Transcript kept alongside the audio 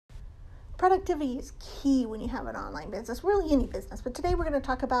Productivity is key when you have an online business, really any business. But today we're going to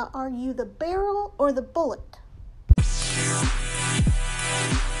talk about, are you the barrel or the bullet?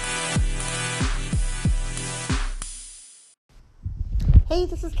 Hey,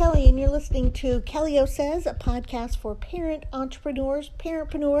 this is Kelly, and you're listening to Kelly-O Says, a podcast for parent entrepreneurs,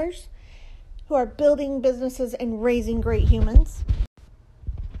 parentpreneurs who are building businesses and raising great humans.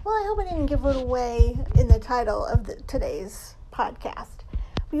 Well, I hope I didn't give it away in the title of today's podcast.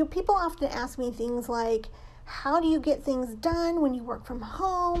 People often ask me things like, how do you get things done when you work from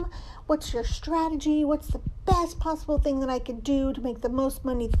home? What's your strategy? What's the best possible thing that I could do to make the most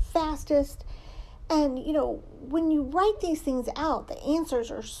money the fastest? And, when you write these things out, the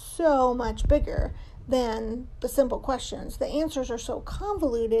answers are so much bigger than the simple questions. The answers are so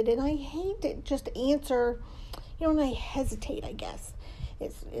convoluted, and I hate to just answer, and I hesitate, I guess,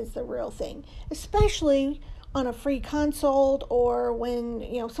 is the real thing. Especially on a free consult or when,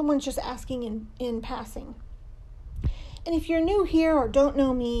 someone's just asking in passing. And if you're new here or don't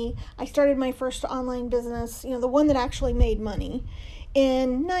know me, I started my first online business, the one that actually made money,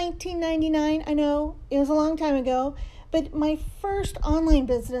 in 1999. I know it was a long time ago, but my first online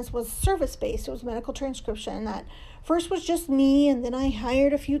business was service-based. It was medical transcription. That first was just me, and then I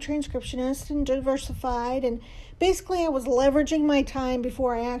hired a few transcriptionists and diversified, and basically I was leveraging my time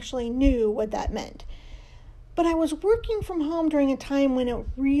before I actually knew what that meant. But I was working from home during a time when it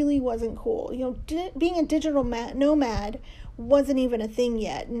really wasn't cool. Being a digital nomad wasn't even a thing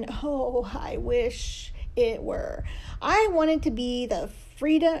yet. And I wish it were. I wanted to be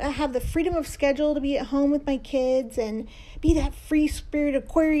have the freedom of schedule to be at home with my kids and be that free spirit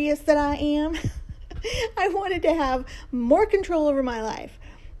Aquarius that I am. I wanted to have more control over my life.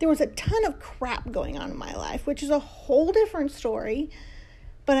 There was a ton of crap going on in my life, which is a whole different story.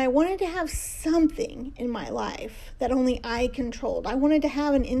 But I wanted to have something in my life that only I controlled. I wanted to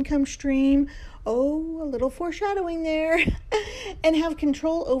have an income stream, a little foreshadowing there, and have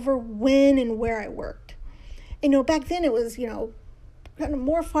control over when and where I worked. Back then it was, kind of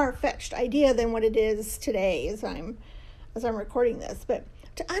more far-fetched idea than what it is today as I'm recording this. But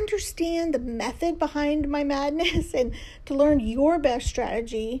to understand the method behind my madness and to learn your best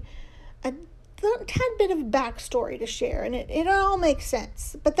strategy, a tad bit of backstory to share, and it all makes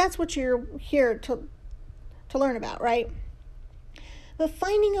sense. But that's what you're here to learn about, right? But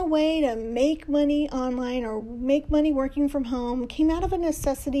finding a way to make money online or make money working from home came out of a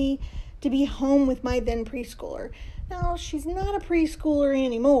necessity to be home with my then preschooler. Now, she's not a preschooler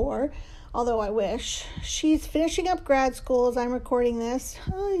anymore, although I wish. She's finishing up grad school as I'm recording this.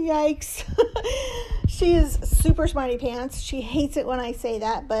 Oh, yikes. She is super smarty pants. She hates it when I say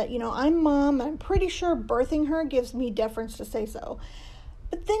that, but, I'm mom. I'm pretty sure birthing her gives me deference to say so.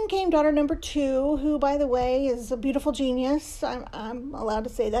 But then came daughter number 2, who, by the way, is a beautiful genius. I'm allowed to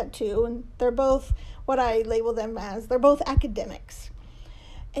say that too. And they're both what I label them as. They're both academics.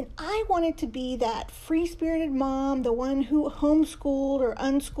 And I wanted to be that free-spirited mom, the one who homeschooled or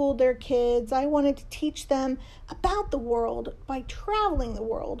unschooled their kids. I wanted to teach them about the world by traveling the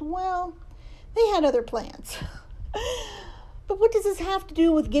world. Well, they had other plans. But what does this have to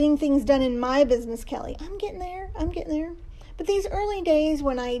do with getting things done in my business, Kelly? I'm getting there. But these early days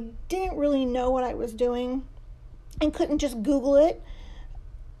when I didn't really know what I was doing and couldn't just Google it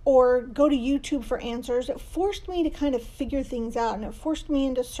or go to YouTube for answers, it forced me to kind of figure things out, and it forced me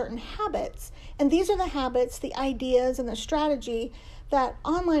into certain habits. And these are the habits, the ideas, and the strategy that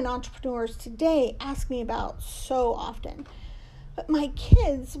online entrepreneurs today ask me about so often. But my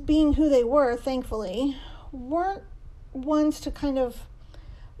kids, being who they were, thankfully, weren't ones to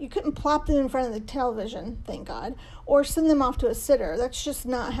you couldn't plop them in front of the television, thank God, or send them off to a sitter. That's just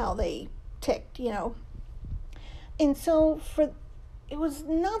not how they ticked, And so it was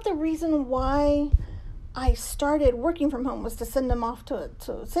not the reason why I started working from home was to send them off to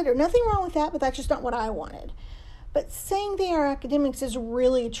a sitter. Nothing wrong with that, but that's just not what I wanted. But saying they are academics is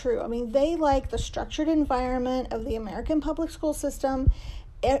really true. I mean, they like the structured environment of the American public school system,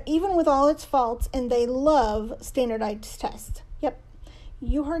 even with all its faults, and they love standardized tests. Yep,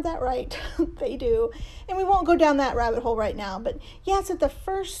 you heard that right. They do. And we won't go down that rabbit hole right now. But yes, at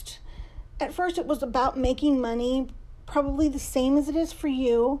first it was about making money, probably the same as it is for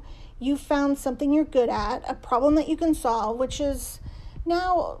you. You found something you're good at, a problem that you can solve, which is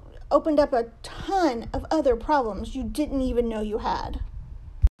now opened up a ton of other problems you didn't even know you had.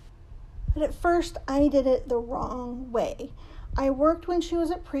 But at first, I did it the wrong way. I worked when she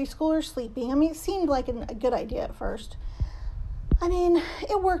was at preschool or sleeping. It seemed like a good idea at first.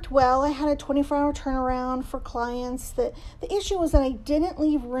 It worked well. I had a 24-hour turnaround for clients. The issue was that I didn't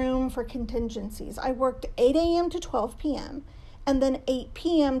leave room for contingencies. I worked 8 a.m. to 12 p.m., and then 8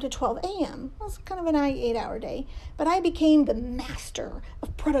 p.m. to 12 a.m. It was kind of an 8-hour day, but I became the master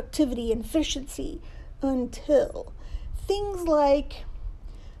of productivity and efficiency until things like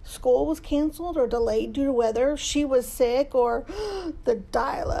school was canceled or delayed due to weather, she was sick, or the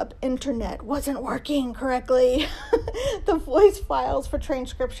dial-up internet wasn't working correctly. The voice files for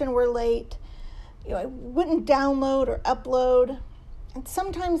transcription were late. I wouldn't download or upload. And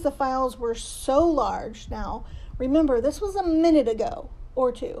sometimes the files were so large. Now, remember, this was a minute ago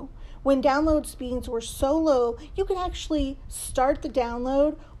or two, when download speeds were so low, you could actually start the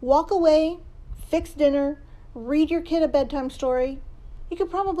download, walk away, fix dinner, read your kid a bedtime story. You could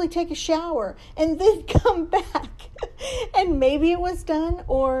probably take a shower and then come back. And maybe it was done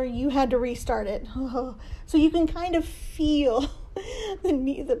or you had to restart it. So you can kind of feel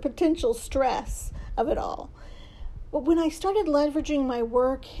the potential stress of it all. But when I started leveraging my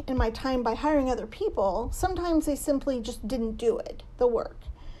work and my time by hiring other people, sometimes they simply just didn't do it, the work.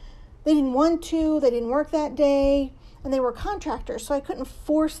 They didn't want to, they didn't work that day, and they were contractors, so I couldn't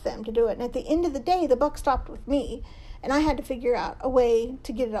force them to do it. And at the end of the day, the buck stopped with me, and I had to figure out a way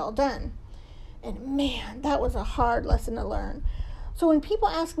to get it all done. And man, that was a hard lesson to learn. So when people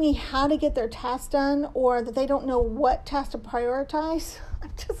ask me how to get their tasks done or that they don't know what task to prioritize,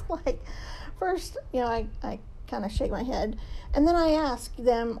 I'm just like, first, I kind of shake my head. And then I ask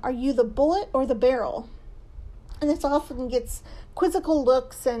them, are you the bullet or the barrel? And this often gets quizzical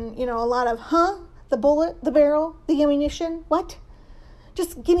looks and, a lot of, the bullet, the barrel, the ammunition, what?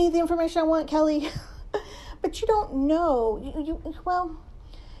 Just give me the information I want, Kelly. But you don't know.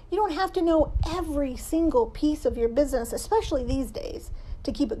 You don't have to know every single piece of your business, especially these days,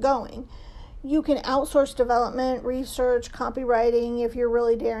 to keep it going. You can outsource development, research, copywriting if you're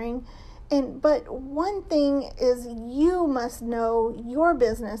really daring. But one thing is you must know your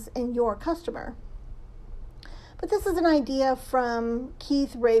business and your customer. But this is an idea from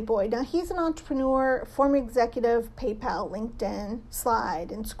Keith Rayboy. Now, he's an entrepreneur, former executive, PayPal, LinkedIn,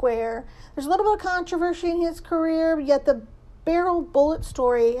 Slide, and Square. There's a little bit of controversy in his career, yet the barrel bullet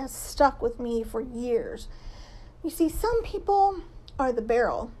story has stuck with me for years. You see, some people are the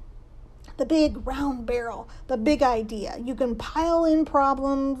barrel, the big round barrel, the big idea. You can pile in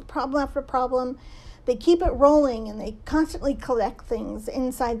problem after problem. They keep it rolling and they constantly collect things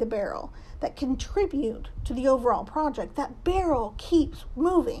inside the barrel that contribute to the overall project. That barrel keeps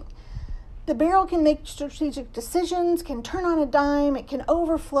moving. The barrel can make strategic decisions, can turn on a dime, it can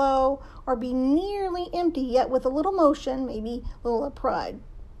overflow or be nearly empty, yet with a little motion, maybe a little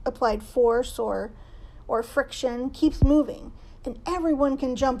applied force or friction, keeps moving, and everyone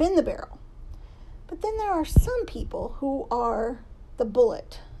can jump in the barrel. But then there are some people who are the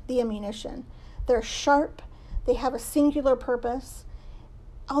bullet, the ammunition. They're sharp, they have a singular purpose.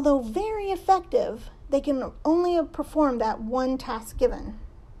 Although very effective, they can only perform that one task given.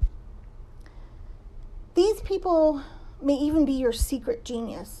 These people may even be your secret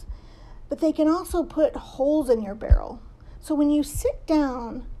genius, but they can also put holes in your barrel. So when you sit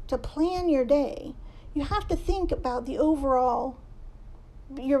down to plan your day, you have to think about the overall,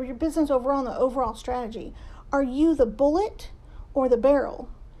 your business overall and the overall strategy. Are you the bullet or the barrel?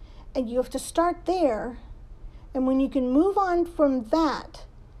 And you have to start there. And when you can move on from that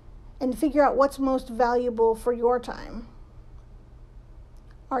and figure out what's most valuable for your time,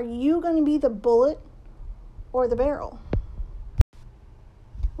 are you going to be the bullet or the barrel?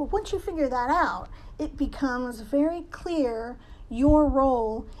 Well, once you figure that out, it becomes very clear your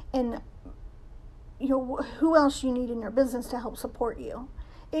role and who else you need in your business to help support you.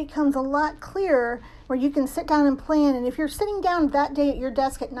 It becomes a lot clearer where you can sit down and plan. And if you're sitting down that day at your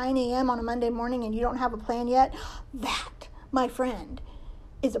desk at 9 a.m. on a Monday morning and you don't have a plan yet, that, my friend,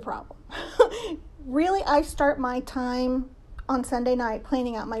 is a problem. Really, I start my time on Sunday night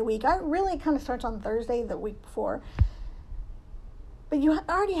planning out my week. It kind of starts on Thursday, the week before. But you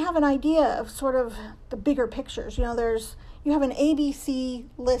already have an idea of sort of the bigger pictures. You have an ABC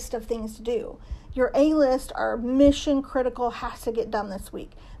list of things to do. Your A list are mission critical, has to get done this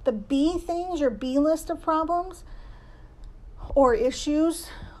week. The B things, your B list of problems or issues,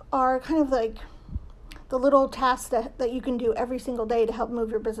 are kind of like the little tasks that you can do every single day to help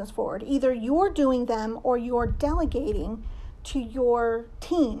move your business forward. Either you're doing them or you're delegating to your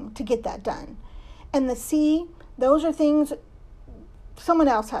team to get that done. And the C, those are things someone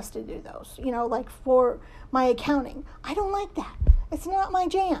else has to do those. Like for my accounting, I don't like that. It's not my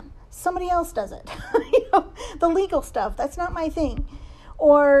jam. Somebody else does it. The legal stuff, that's not my thing.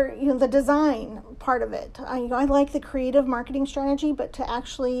 Or, the design part of it. I like the creative marketing strategy, but to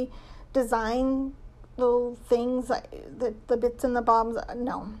actually design little things, the bits and the bobs,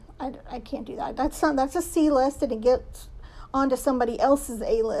 no, I can't do that. That's a C list, and it gets onto somebody else's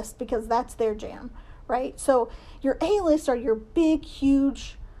A-list because that's their jam, right? So your A-list are your big,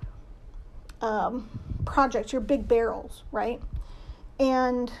 huge projects, your big barrels, right?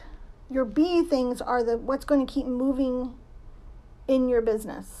 And your B things are what's going to keep moving in your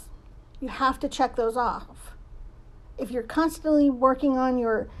business. You have to check those off. If you're constantly working on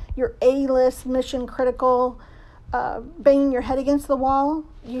your A-list, mission critical, banging your head against the wall,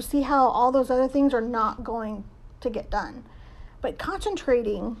 you see how all those other things are not going to get done. But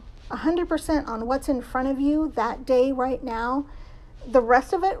concentrating 100% on what's in front of you that day right now, the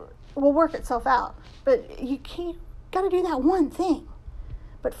rest of it will work itself out. But you got to do that one thing.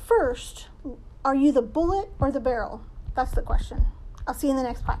 But first, are you the bullet or the barrel? That's the question. I'll see you in the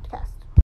next podcast.